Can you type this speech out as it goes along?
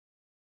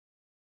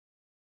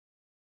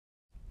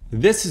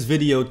This is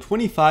video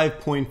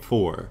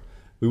 25.4.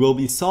 We will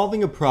be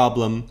solving a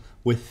problem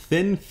with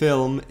thin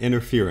film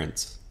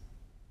interference.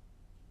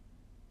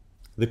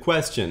 The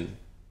question: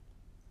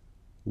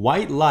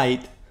 white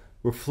light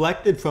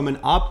reflected from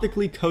an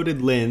optically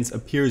coated lens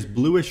appears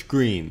bluish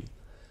green.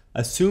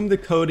 Assume the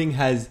coating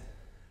has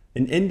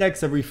an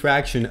index of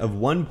refraction of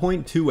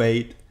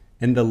 1.28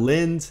 and the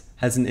lens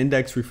has an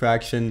index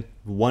refraction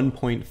of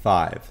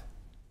 1.5.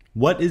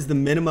 What is the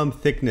minimum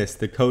thickness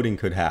the coating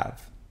could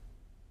have?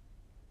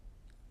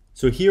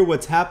 So here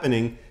what's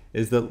happening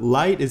is that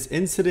light is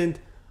incident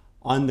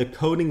on the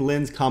coating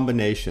lens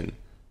combination.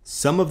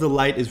 Some of the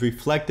light is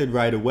reflected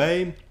right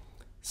away.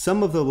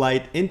 Some of the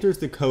light enters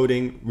the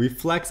coating,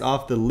 reflects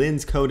off the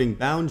lens coating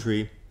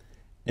boundary,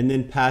 and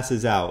then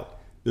passes out.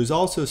 There's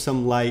also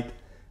some light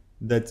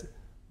that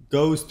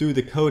goes through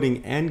the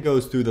coating and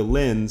goes through the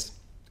lens,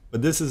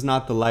 but this is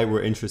not the light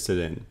we're interested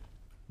in.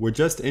 We're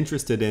just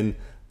interested in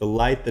the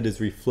light that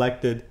is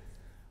reflected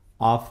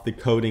off the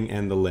coating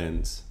and the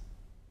lens.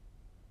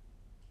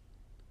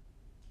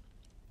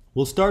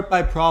 We'll start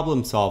by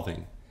problem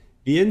solving.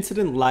 The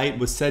incident light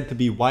was said to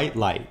be white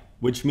light,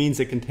 which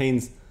means it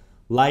contains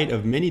light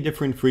of many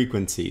different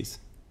frequencies.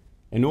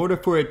 In order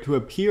for it to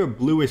appear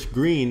bluish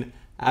green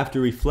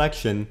after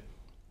reflection,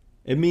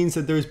 it means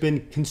that there's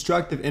been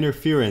constructive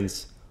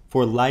interference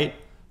for light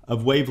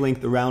of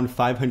wavelength around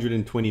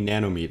 520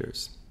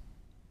 nanometers.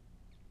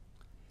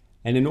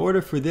 And in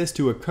order for this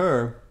to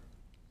occur,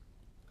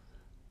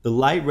 the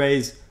light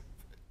rays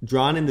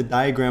drawn in the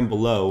diagram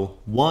below,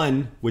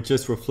 one which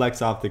just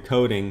reflects off the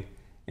coating,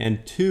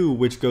 and two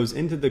which goes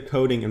into the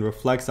coating and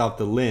reflects off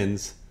the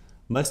lens,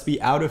 must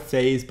be out of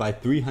phase by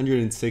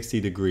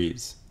 360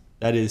 degrees.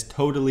 That is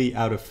totally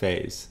out of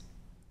phase.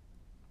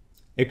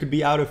 It could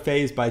be out of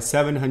phase by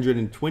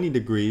 720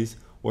 degrees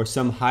or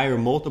some higher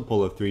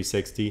multiple of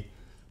 360,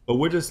 but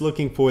we're just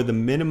looking for the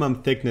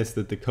minimum thickness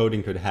that the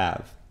coating could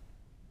have.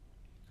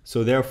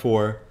 So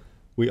therefore,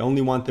 we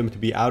only want them to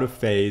be out of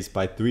phase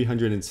by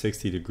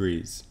 360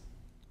 degrees.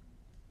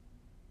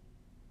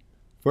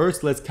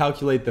 First, let's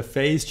calculate the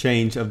phase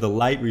change of the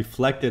light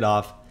reflected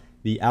off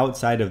the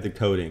outside of the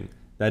coating.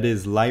 That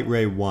is light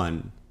ray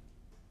 1.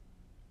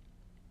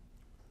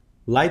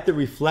 Light that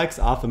reflects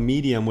off a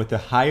medium with a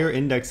higher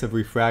index of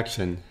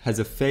refraction has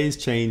a phase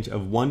change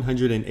of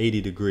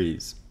 180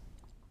 degrees.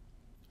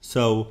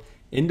 So,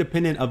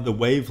 independent of the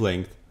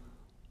wavelength,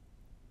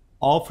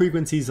 all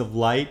frequencies of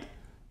light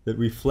that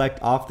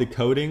reflect off the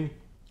coating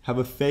have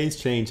a phase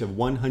change of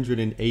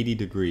 180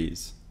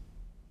 degrees.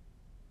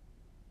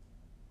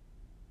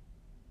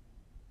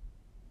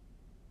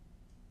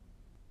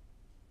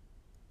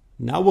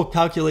 Now we'll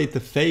calculate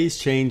the phase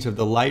change of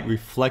the light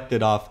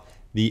reflected off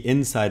the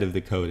inside of the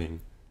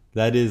coating.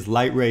 That is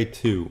light ray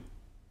 2.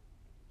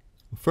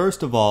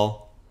 First of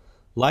all,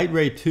 light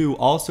ray 2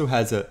 also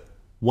has a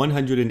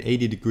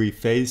 180 degree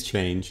phase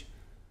change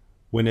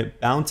when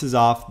it bounces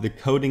off the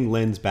coating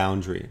lens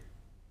boundary.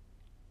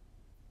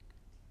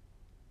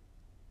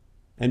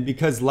 And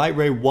because light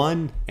ray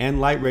 1 and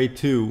light ray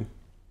 2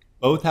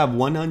 both have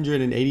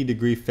 180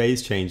 degree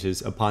phase changes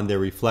upon their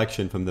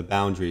reflection from the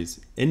boundaries,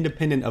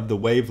 independent of the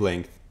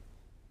wavelength,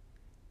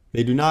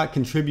 they do not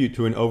contribute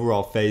to an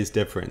overall phase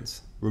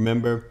difference.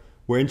 Remember,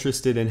 we're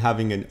interested in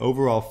having an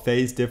overall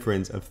phase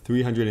difference of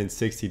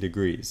 360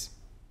 degrees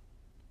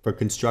for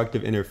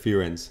constructive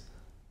interference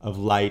of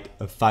light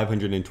of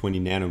 520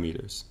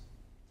 nanometers.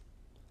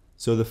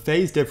 So the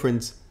phase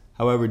difference,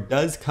 however,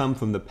 does come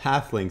from the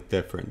path length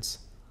difference.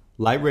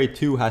 Light ray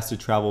 2 has to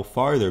travel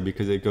farther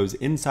because it goes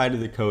inside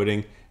of the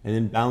coating and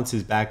then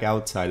bounces back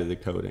outside of the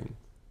coating.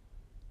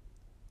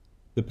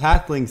 The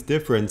path length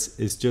difference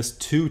is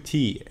just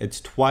 2t. It's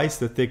twice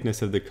the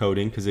thickness of the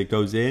coating because it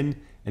goes in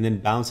and then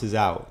bounces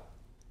out.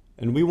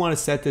 And we want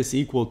to set this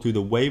equal to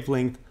the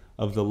wavelength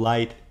of the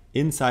light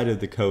inside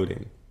of the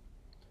coating.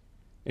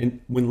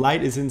 And when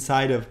light is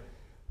inside of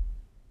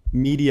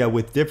media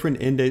with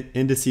different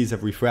indices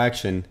of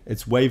refraction,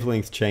 its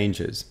wavelength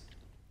changes.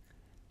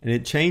 And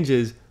it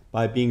changes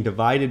by being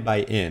divided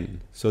by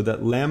n, so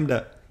that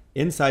lambda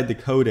inside the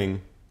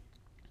coating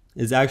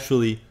is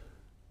actually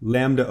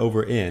lambda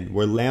over n,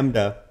 where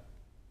lambda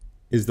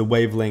is the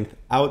wavelength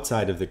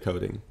outside of the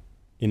coating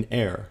in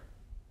air.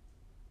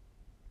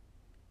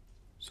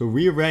 So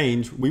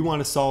rearrange, we want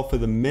to solve for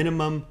the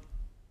minimum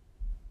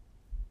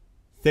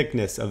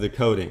thickness of the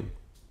coating.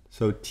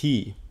 So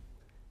T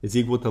is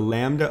equal to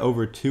lambda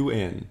over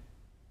 2n.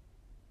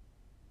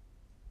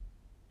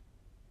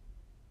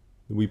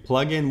 We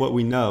plug in what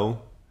we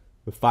know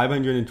with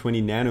 520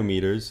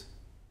 nanometers,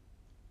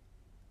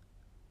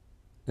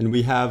 and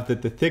we have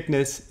that the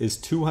thickness is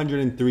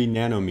 203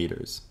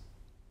 nanometers.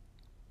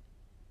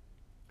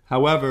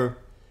 However,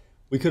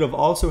 we could have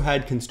also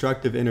had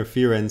constructive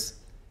interference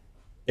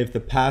if the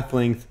path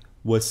length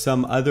was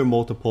some other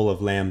multiple of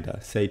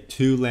lambda, say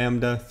 2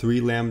 lambda,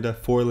 3 lambda,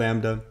 4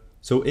 lambda.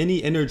 So any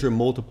integer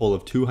multiple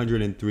of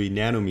 203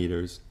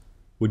 nanometers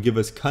would give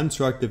us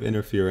constructive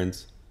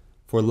interference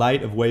for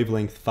light of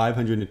wavelength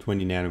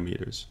 520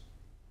 nanometers.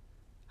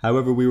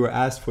 However, we were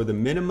asked for the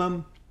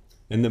minimum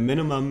and the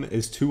minimum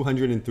is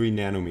 203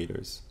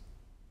 nanometers.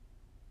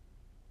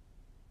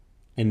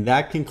 And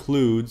that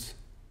concludes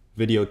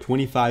video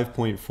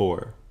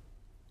 25.4.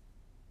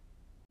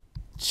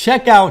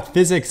 Check out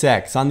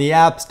PhysicsX on the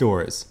app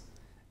stores.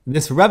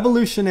 This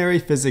revolutionary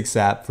physics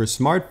app for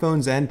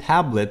smartphones and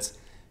tablets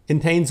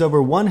contains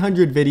over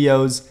 100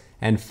 videos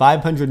and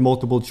 500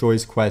 multiple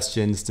choice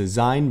questions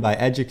designed by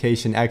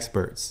education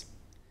experts.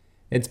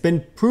 It's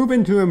been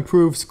proven to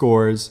improve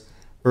scores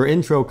for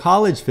intro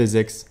college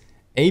physics,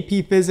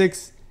 AP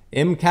physics,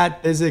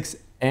 MCAT physics,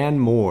 and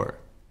more.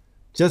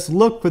 Just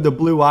look for the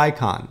blue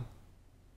icon.